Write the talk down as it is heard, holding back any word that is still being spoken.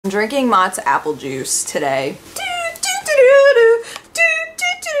I'm drinking Mott's apple juice today.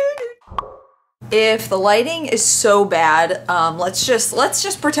 If the lighting is so bad, let's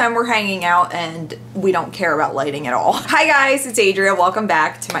just pretend we're hanging out and we don't care about lighting at all. Hi guys, it's Adria. Welcome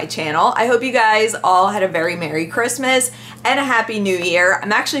back to my channel. I hope you guys all had a very Merry Christmas and a Happy New Year.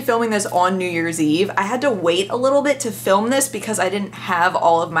 I'm actually filming this on New Year's Eve. I had to wait a little bit to film this because I didn't have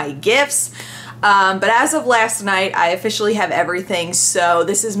all of my gifts. But as of last night, I officially have everything. So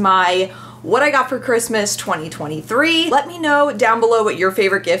this is my what I got for Christmas 2023. Let me know down below what your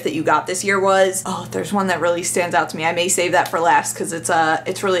favorite gift that you got this year was. Oh, if there's one that really stands out to me, I may save that for last because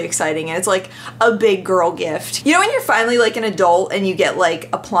it's really exciting and it's like a big girl gift. You know when you're finally like an adult and you get like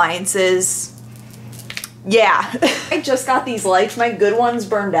appliances? Yeah. I just got these lights. My good ones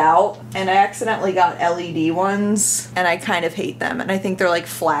burned out and I accidentally got LED ones and I kind of hate them and I think they're like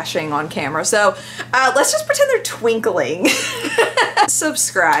flashing on camera. So let's just pretend they're twinkling.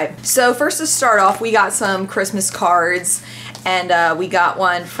 Subscribe. So first to start off, we got some Christmas cards and we got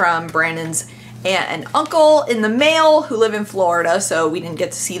one from Brandon's aunt and uncle in the mail who live in Florida, so we didn't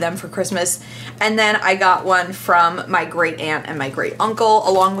get to see them for Christmas. And then I got one from my great aunt and my great uncle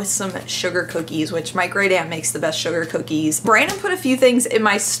along with some sugar cookies, which my great aunt makes the best sugar cookies. Brandon put a few things in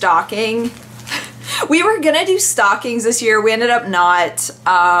my stocking. We were gonna do stockings this year. We ended up not.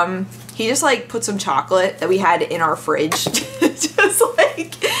 He just like put some chocolate that we had in our fridge just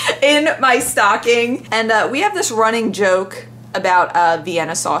like in my stocking. And we have this running joke about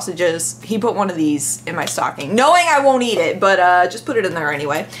Vienna sausages. He put one of these in my stocking, knowing I won't eat it, but just put it in there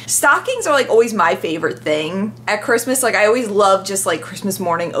anyway. Stockings are like always my favorite thing at Christmas. Like I always love just like Christmas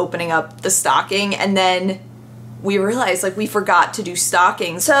morning opening up the stocking, and then we realized like we forgot to do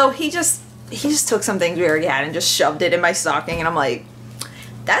stockings. So he just took some things we already had and just shoved it in my stocking, and I'm like,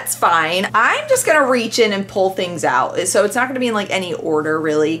 that's fine. I'm just gonna reach in and pull things out. So it's not gonna be in like any order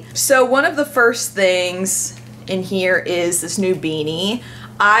really. So one of the first things in here is this new beanie.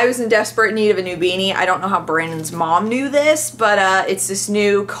 I was in desperate need of a new beanie. I don't know how Brandon's mom knew this, but it's this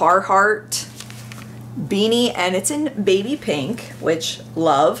new Carhartt beanie and it's in baby pink, which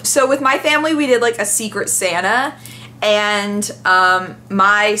love. So with my family, we did like a Secret Santa, and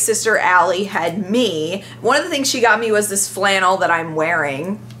my sister Allie had me. One of the things she got me was this flannel that I'm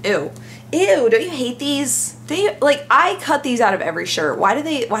wearing. Ew. Ew, don't you hate these? Like, I cut these out of every shirt. Why did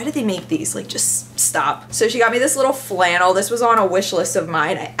they make these? Like, just stop. So she got me this little flannel. This was on a wish list of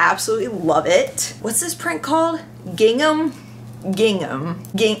mine. I absolutely love it. What's this print called? Gingham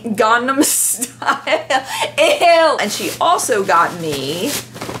Gangnam Style. Ew. And she also got me,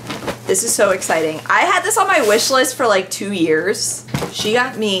 this is so exciting, I had this on my wish list for like 2 years. She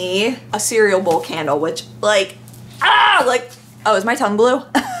got me a cereal bowl candle, which like, oh, is my tongue blue?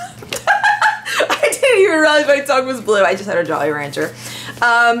 I didn't even realize my tongue was blue. I just had a Jolly Rancher.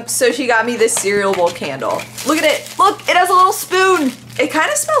 So she got me this cereal bowl candle. Look at it. Look, it has a little spoon. It kind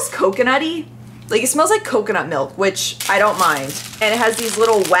of smells coconutty. Like it smells like coconut milk, which I don't mind. And it has these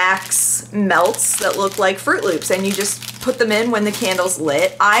little wax melts that look like Fruit Loops, and you just put them in when the candle's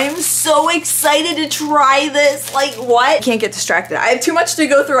lit. I'm so excited to try this. Like what? I can't get distracted. I have too much to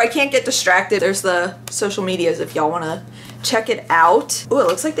go through. I can't get distracted. There's the social medias if y'all want to check it out. Oh, it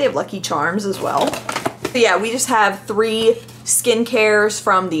looks like they have Lucky Charms as well. So yeah, we just have 3 skincares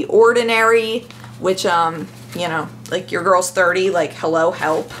from The Ordinary, which, you know, like your girl's 30, like hello,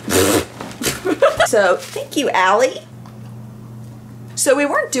 help. So thank you, Allie. So we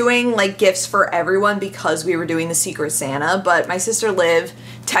weren't doing like gifts for everyone because we were doing the Secret Santa, but my sister Liv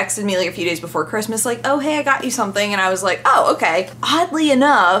texted me like a few days before Christmas like, oh hey, I got you something, and I was like, oh okay. Oddly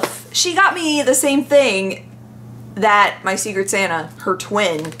enough, she got me the same thing that my Secret Santa, her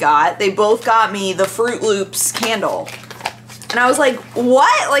twin, got. They both got me the Fruit Loops candle. And I was like,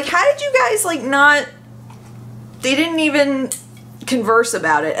 what? Like, how did you guys, like, not... They didn't even converse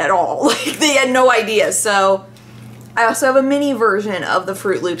about it at all. Like, they had no idea. So, I also have a mini version of the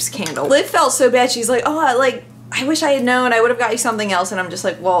Fruit Loops candle. Liv felt so bad. She's like, oh, I wish I had known. I would have got you something else. And I'm just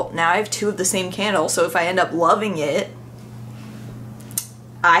like, well, now I have 2 of the same candle. So, if I end up loving it,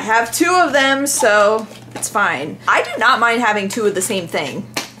 I have 2 of them, so it's fine. I do not mind having 2 of the same thing.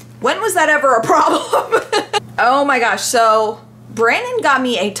 When was that ever a problem? Oh my gosh, so Brandon got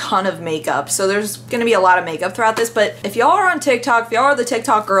me a ton of makeup, so there's gonna be a lot of makeup throughout this, but if y'all are on TikTok, if y'all are the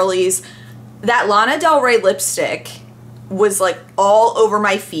TikTok girlies, that Lana Del Rey lipstick was like all over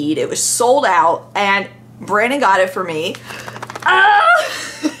my feed. It was sold out, and Brandon got it for me.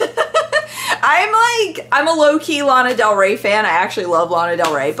 I'm a low-key Lana Del Rey fan. I actually love Lana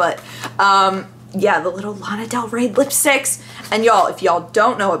Del Rey, but yeah, the little Lana Del Rey lipsticks. And y'all, if y'all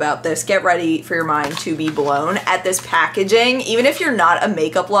don't know about this, get ready for your mind to be blown at this packaging. Even if you're not a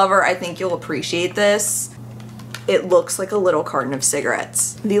makeup lover, I think you'll appreciate this. It looks like a little carton of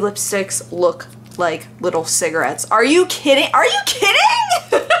cigarettes. The lipsticks look like little cigarettes. Are you kidding? Are you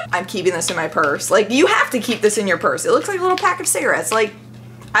kidding? I'm keeping this in my purse. Like, you have to keep this in your purse. It looks like a little pack of cigarettes. Like,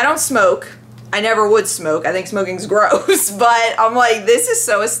 I don't smoke. I never would smoke. I think smoking's gross, but I'm like, this is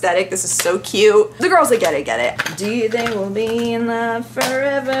so aesthetic. This is so cute. The girls that get it, get it. Do you think we'll be in love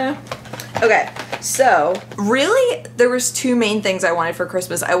forever? Okay, so really there was two main things I wanted for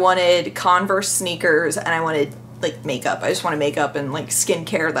Christmas. I wanted Converse sneakers and I wanted like makeup. I just wanted makeup and like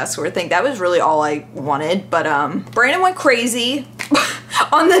skincare, that sort of thing. That was really all I wanted, but Brandon went crazy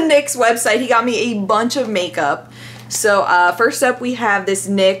on the NYX website. He got me a bunch of makeup. So first up we have this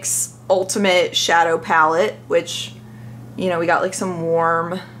NYX Ultimate Shadow Palette, which, you know, we got like some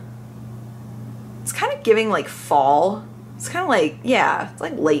warm, it's kind of giving like fall. It's kind of like, yeah, it's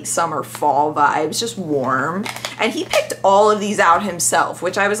like late summer fall vibes, just warm. And he picked all of these out himself,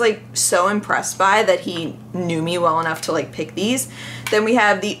 which I was like so impressed by that he knew me well enough to like pick these. Then we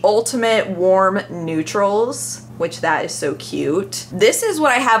have the Ultimate Warm Neutrals, which that is so cute. This is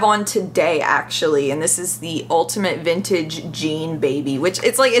what I have on today actually, and this is the Ultimate Vintage Jean Baby, which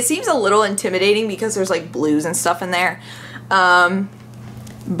it's like, it seems a little intimidating because there's like blues and stuff in there.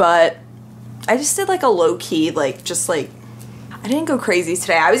 But I just did like a low-key, like just like, I didn't go crazy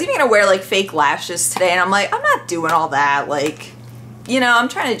today. I was even gonna wear like fake lashes today and I'm like, I'm not doing all that. Like, you know, I'm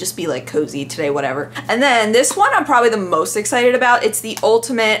trying to just be like cozy today, whatever. And then this one I'm probably the most excited about. It's the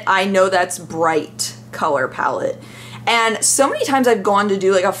Ultimate I Know That's Bright color palette. And so many times I've gone to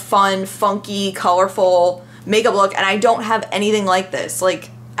do like a fun, funky, colorful makeup look and I don't have anything like this. Like,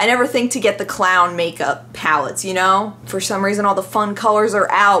 I never think to get the clown makeup palettes, you know? For some reason all the fun colors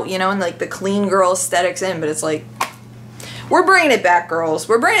are out, you know, and like the clean girl aesthetic's in, but it's like, we're bringing it back, girls.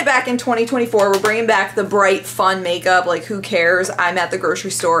 We're bringing it back in 2024. We're bringing back the bright, fun makeup. Like, who cares? I'm at the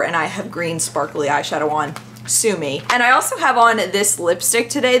grocery store and I have green sparkly eyeshadow on. Sue me. And I also have on this lipstick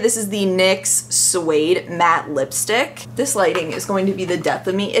today. This is the NYX Suede Matte Lipstick. This lighting is going to be the death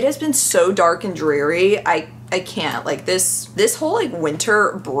of me. It has been so dark and dreary. I can't. Like, this whole, like,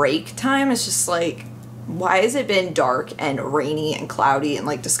 winter break time is just, like, why has it been dark and rainy and cloudy and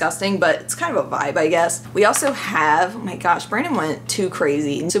like disgusting? But it's kind of a vibe, I guess. We also have, oh my gosh, Brandon went too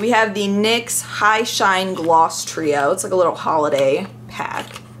crazy. So we have the NYX High Shine Gloss Trio. It's like a little holiday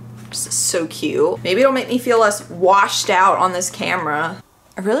pack. Just so cute. Maybe it'll make me feel less washed out on this camera.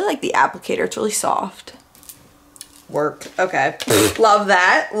 I really like the applicator. It's really soft. Work. Okay. Love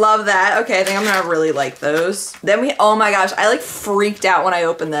that. Love that. Okay, I think I'm gonna really like those. Then we, oh my gosh, I like freaked out when I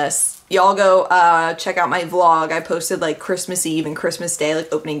opened this. Y'all go check out my vlog. I posted like Christmas Eve and Christmas Day, like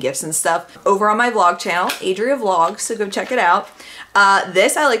opening gifts and stuff over on my vlog channel, Adria Vlogs, so go check it out.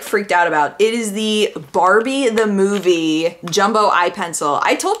 This I like freaked out about. It is the Barbie the Movie Jumbo Eye Pencil.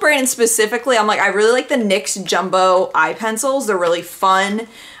 I told Brandon specifically, I'm like, I really like the NYX Jumbo Eye Pencils. They're really fun.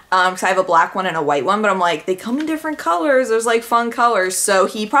 Because I have a black one and a white one, but I'm like, they come in different colors. There's like fun colors. So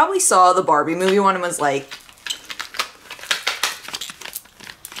he probably saw the Barbie movie one and was like,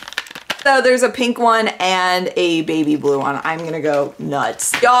 so there's a pink one and a baby blue one. I'm gonna go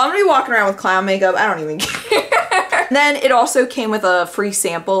nuts. Y'all, I'm gonna be walking around with clown makeup. I don't even care. Then it also came with a free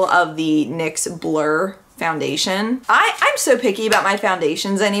sample of the NYX Blur foundation. I'm so picky about my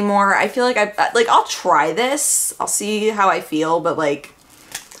foundations anymore. I feel like I'll try this. I'll see how I feel, but like,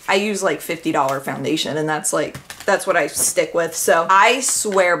 I use like $50 foundation and that's what I stick with. So I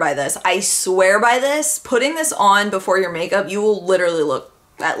swear by this. I swear by this. Putting this on before your makeup, you will literally look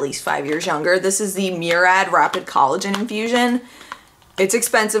at least 5 years younger. This is the Murad Rapid Collagen Infusion. It's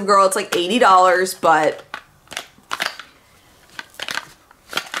expensive, girl. It's like $80, but...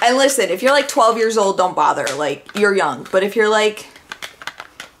 And listen, if you're like 12 years old, don't bother. Like, you're young. But if you're like,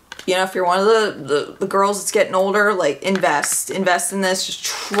 you know, if you're one of the girls that's getting older, like, invest in this. Just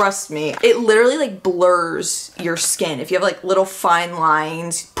trust me. It literally like blurs your skin. If you have like little fine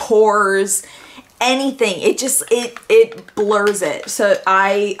lines, pores, anything, it blurs it. So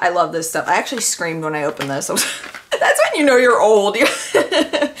I love this stuff. I actually screamed when I opened this. That's when you know you're old. You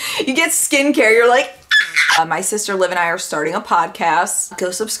get skincare, you're like, my sister Liv and I are starting a podcast. Go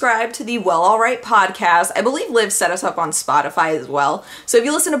subscribe to the Well Alright podcast. I believe Liv set us up on Spotify as well. So if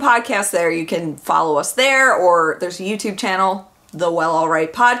you listen to podcasts there, you can follow us there, or there's a YouTube channel, the Well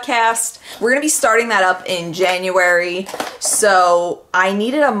Alright podcast. We're gonna be starting that up in January. So I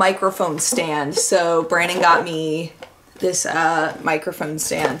needed a microphone stand. So Brandon got me this microphone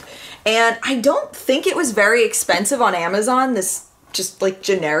stand. And I don't think it was very expensive on Amazon, this just like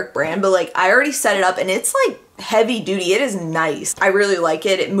generic brand, but like I already set it up and it's like heavy duty. It is nice. I really like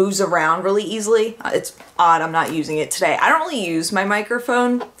it. It moves around really easily. It's odd I'm not using it today. I don't really use my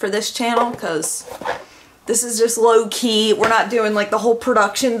microphone for this channel because this is just low key. We're not doing like the whole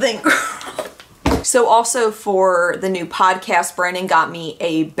production thing. So also for the new podcast, Brandon got me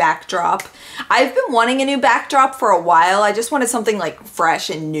a backdrop. I've been wanting a new backdrop for a while. I just wanted something like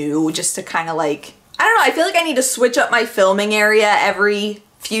fresh and new, just to kind of like, I don't know, I feel like I need to switch up my filming area every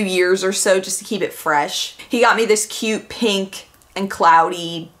few years or so just to keep it fresh. He got me this cute pink and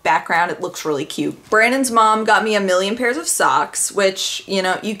cloudy background. It looks really cute. Brandon's mom got me a million pairs of socks, which, you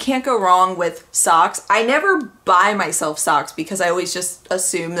know, you can't go wrong with socks. I never buy myself socks because I always just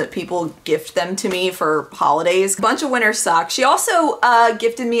assume that people gift them to me for holidays. A bunch of winter socks. She also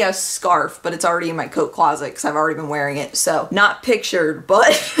gifted me a scarf, but it's already in my coat closet because I've already been wearing it. So not pictured, but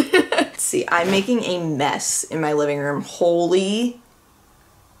let's see. I'm making a mess in my living room. Holy.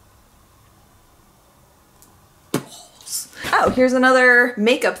 Oh, here's another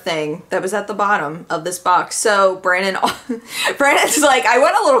makeup thing that was at the bottom of this box. So Brandon's like, I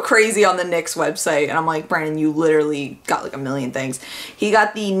went a little crazy on the NYX website and I'm like, Brandon, you literally got like a million things. He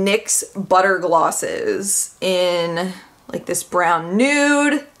got the NYX butter glosses in like this brown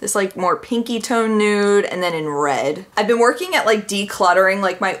nude, this like more pinky tone nude, and then in red. I've been working at like decluttering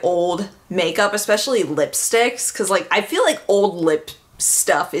like my old makeup, especially lipsticks, because like I feel like old lip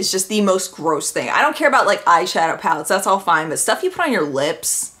stuff is just the most gross thing. I don't care about like eyeshadow palettes, that's all fine, but stuff you put on your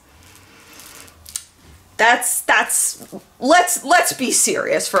lips, let's be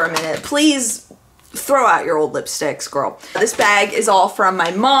serious for a minute. Please throw out your old lipsticks, girl. This bag is all from my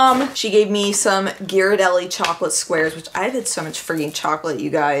mom. She gave me some Ghirardelli chocolate squares, which I've had so much freaking chocolate,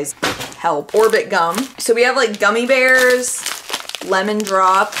 you guys. Help. Orbit gum. So we have like gummy bears, lemon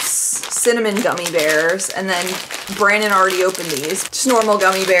drops, cinnamon gummy bears, and then Brandon already opened these. Just normal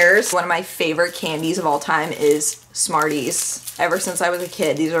gummy bears. One of my favorite candies of all time is Smarties. Ever since I was a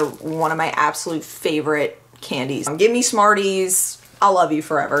kid, these are one of my absolute favorite candies. Give me Smarties. I'll love you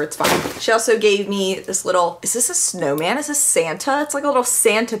forever. It's fine. She also gave me this little, is this a snowman? Is this Santa? It's like a little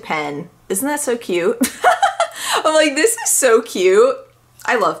Santa pen. Isn't that so cute? I'm like, this is so cute.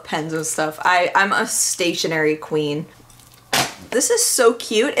 I love pens and stuff. I'm a stationery queen. This is so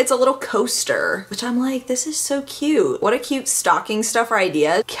cute. It's a little coaster, which I'm like, this is so cute. What a cute stocking stuffer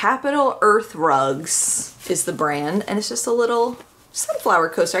idea. Capital Earth Rugs is the brand, and it's just a little sunflower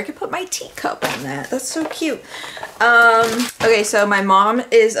coaster. I could put my teacup on that. That's so cute. Okay, so my mom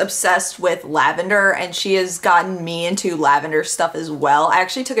is obsessed with lavender, and she has gotten me into lavender stuff as well. I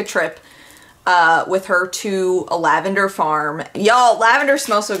actually took a trip with her to a lavender farm. Y'all, lavender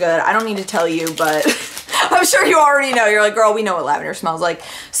smells so good. I don't need to tell you, but I'm sure you already know. You're like, girl, we know what lavender smells like.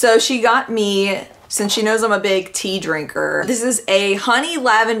 So she got me, since she knows I'm a big tea drinker, this is a honey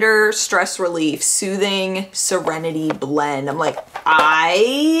lavender stress relief soothing serenity blend. I'm like,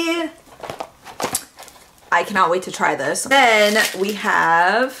 I cannot wait to try this. Then we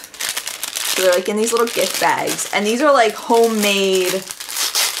have, so they're like in these little gift bags, and these are like homemade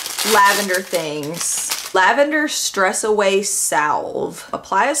lavender things. Lavender Stress Away Salve.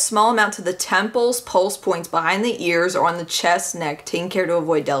 Apply a small amount to the temples, pulse points, behind the ears, or on the chest, neck. Taking care to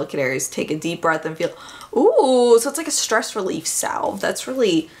avoid delicate areas. Take a deep breath and feel, ooh, so it's like a stress relief salve. That's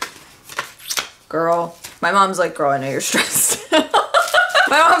really, girl. My mom's like, girl, I know you're stressed. My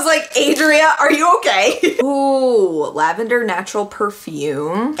mom's like, Adria, are you okay? Ooh, lavender natural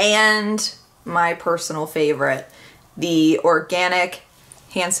perfume. And my personal favorite, the organic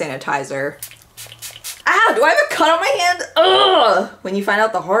hand sanitizer. Ah, do I have a cut on my hand? Ugh! When you find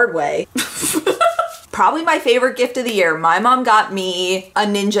out the hard way. Probably my favorite gift of the year. My mom got me a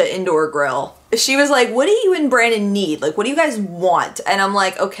Ninja indoor grill. She was like, what do you and Brandon need? Like, what do you guys want? And I'm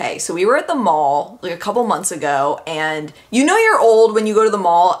like, okay, so we were at the mall like a couple months ago, and you know you're old when you go to the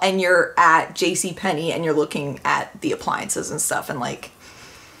mall and you're at JCPenney and you're looking at the appliances and stuff and like,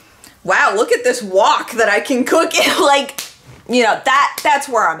 wow, look at this wok that I can cook in. Like, you know, that's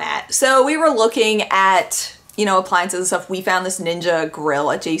where I'm at. So we were looking at, you know, appliances and stuff. We found this Ninja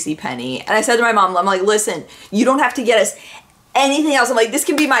grill at JCPenney. And I said to my mom, I'm like, listen, you don't have to get us anything else. I'm like, this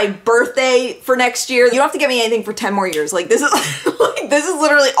can be my birthday for next year. You don't have to get me anything for 10 more years. Like, this is like, this is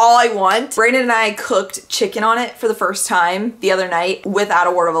literally all I want. Brandon and I cooked chicken on it for the first time the other night. Without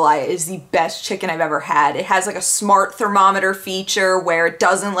a word of a lie, it is the best chicken I've ever had. It has like a smart thermometer feature where it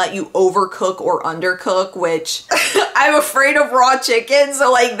doesn't let you overcook or undercook, which I'm afraid of raw chicken. So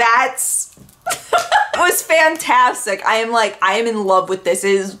like it was fantastic. I am in love with this.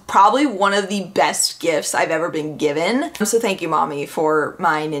 It is probably one of the best gifts I've ever been given. So thank you, mommy, for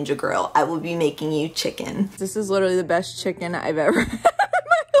my Ninja grill. I will be making you chicken. This is literally the best chicken I've ever had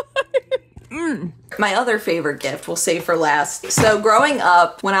in my life. My other favorite gift we'll save for last. So growing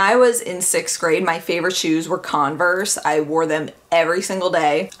up, when I was in 6th grade, my favorite shoes were Converse. I wore them every single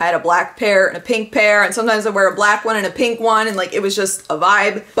day. I had a black pair and a pink pair, and sometimes I'd wear a black one and a pink one, and like it was just a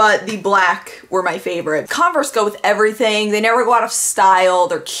vibe, but the black were my favorite. Converse go with everything. They never go out of style.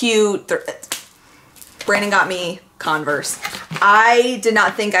 They're cute. Brandon got me Converse. I did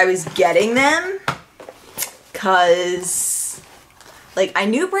not think I was getting them because like I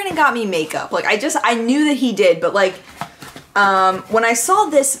knew Brandon got me makeup. Like I knew that he did, but like when I saw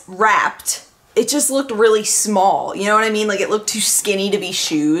this wrapped, it just looked really small. You know what I mean? Like it looked too skinny to be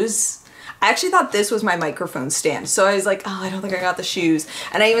shoes. I actually thought this was my microphone stand. So I was like, oh, I don't think I got the shoes.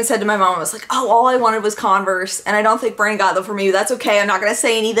 And I even said to my mom, I was like, oh, all I wanted was Converse. And I don't think Brandon got them for me. That's okay. I'm not going to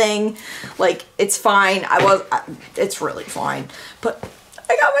say anything. Like, it's fine. It's really fine. But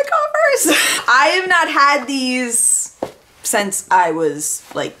I got my Converse. I have not had these since I was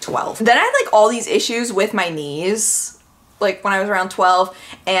like 12. Then I had like all these issues with my knees. Like when I was around 12,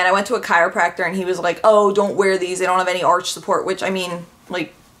 and I went to a chiropractor and he was like, oh, don't wear these. They don't have any arch support, which I mean,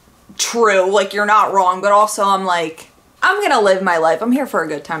 like, true, like you're not wrong, but also I'm like, I'm gonna live my life. I'm here for a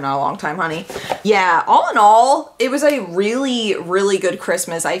good time, not a long time, honey. Yeah, all in all, it was a really, really good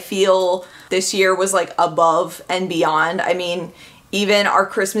Christmas. I feel this year was like above and beyond. I mean, even our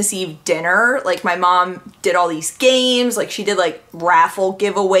Christmas Eve dinner, like my mom did all these games, like she did like raffle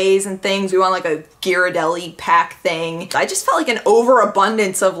giveaways and things. We won like a Ghirardelli pack thing. I just felt like an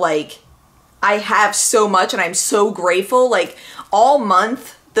overabundance of like, I have so much and I'm so grateful. Like all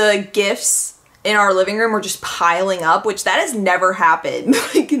month, the gifts in our living room were just piling up, which that has never happened.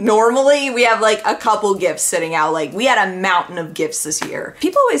 Like normally we have like a couple gifts sitting out. Like we had a mountain of gifts this year.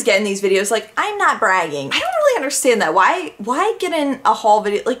 People always get in these videos like, I'm not bragging. I don't really understand that. Why get in a haul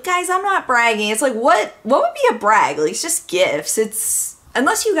video? Like guys, I'm not bragging. It's like, what would be a brag? Like it's just gifts. It's,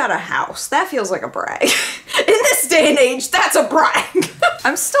 unless you got a house, that feels like a brag. In this day and age, that's a brag.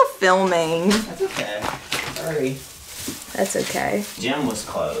 I'm still filming. That's okay. Sorry. That's okay. Gym was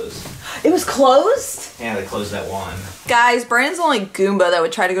closed. It was closed? Yeah, they closed that one. Guys, Brandon's the only Goomba that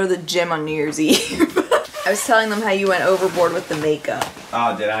would try to go to the gym on New Year's Eve. I was telling them how you went overboard with the makeup.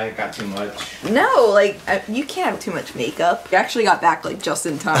 Oh, did I? Got too much? No, like, you can't have too much makeup. You actually got back, like, just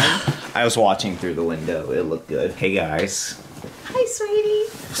in time. I was watching through the window. It looked good. Hey, guys. Hi,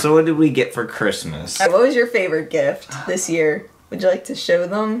 sweetie. So what did we get for Christmas? What was your favorite gift this year? Would you like to show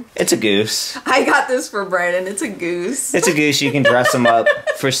them? It's a goose. I got this for Brandon. It's a goose. It's a goose. You can dress them up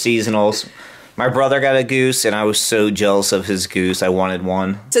for seasonals. My brother got a goose, and I was so jealous of his goose. I wanted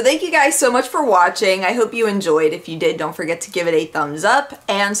one. So thank you guys so much for watching. I hope you enjoyed. If you did, don't forget to give it a thumbs up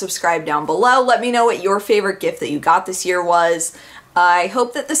and subscribe down below. Let me know what your favorite gift that you got this year was. I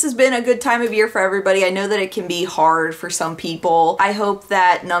hope that this has been a good time of year for everybody. I know that it can be hard for some people. I hope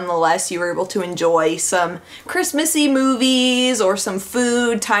that nonetheless you were able to enjoy some Christmassy movies or some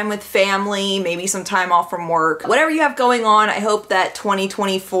food, time with family, maybe some time off from work. Whatever you have going on, I hope that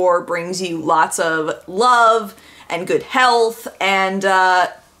 2024 brings you lots of love and good health and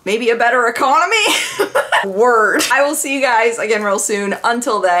maybe a better economy. Word. I will see you guys again real soon.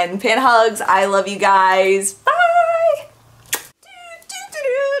 Until then, panda hugs. I love you guys. Bye.